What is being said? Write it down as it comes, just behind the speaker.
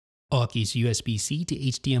Aukey's USB-C to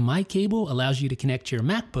HDMI cable allows you to connect your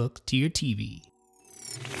MacBook to your TV.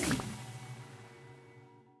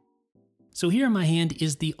 So here in my hand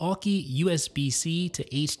is the Aukey USB-C to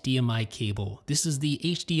HDMI cable. This is the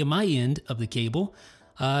HDMI end of the cable.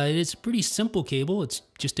 It's a pretty simple cable. It's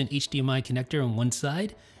just an HDMI connector on one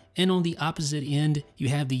side, and on the opposite end you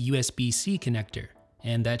have the USB-C connector,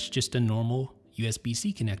 and that's just a normal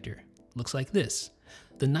USB-C connector. Looks like this.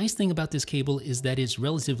 The nice thing about this cable is that it's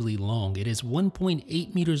relatively long. It is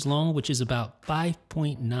 1.8 meters long, which is about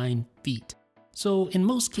 5.9 feet. So in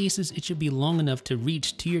most cases, it should be long enough to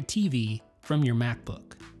reach to your TV from your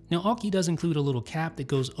MacBook. Now, Aukey does include a little cap that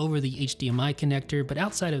goes over the HDMI connector, but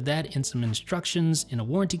outside of that and some instructions and a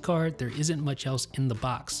warranty card, there isn't much else in the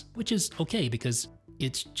box, which is okay because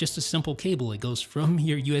it's just a simple cable. It goes from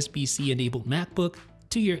your USB-C enabled MacBook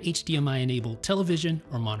to your HDMI enabled television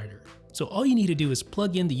or monitor. So all you need to do is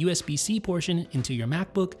plug in the USB-C portion into your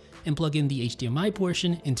MacBook and plug in the HDMI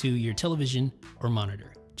portion into your television or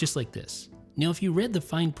monitor, just like this. Now, if you read the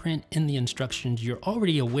fine print in the instructions, you're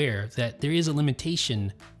already aware that there is a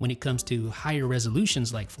limitation when it comes to higher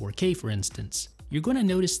resolutions like 4K, for instance. You're going to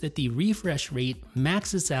notice that the refresh rate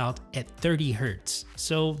maxes out at 30 Hz.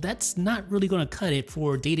 So that's not really going to cut it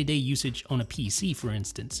for day-to-day usage on a PC, for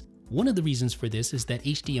instance. One of the reasons for this is that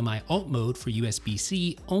HDMI alt mode for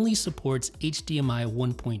USB-C only supports HDMI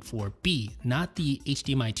 1.4b, not the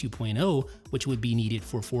HDMI 2.0, which would be needed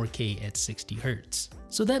for 4K at 60 Hz.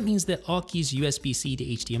 So that means that Aukey's USB-C to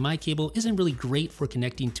HDMI cable isn't really great for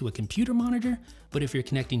connecting to a computer monitor, but if you're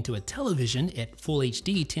connecting to a television at Full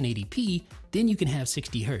HD 1080p, then you can have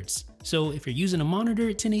 60 Hz. So if you're using a monitor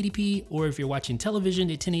at 1080p, or if you're watching television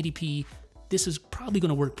at 1080p, this is probably going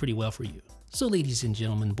to work pretty well for you. So ladies and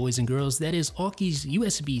gentlemen, boys and girls, that is Aukey's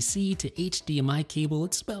USB-C to HDMI cable.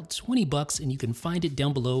 It's about 20 bucks and you can find it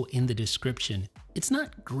down below in the description. It's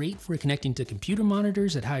not great for connecting to computer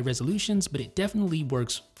monitors at high resolutions, but it definitely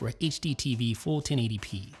works for HD TV full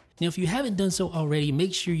 1080p. Now, if you haven't done so already,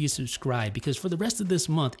 make sure you subscribe because for the rest of this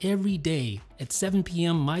month, every day at 7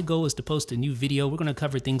 p.m., my goal is to post a new video. We're going to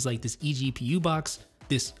cover things like this eGPU box,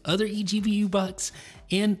 this other eGPU box,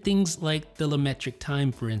 and things like the Lumetric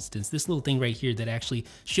time, for instance. This little thing right here that actually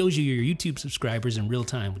shows you your YouTube subscribers in real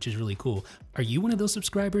time, which is really cool. Are you one of those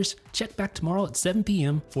subscribers? Check back tomorrow at 7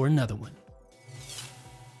 p.m. for another one.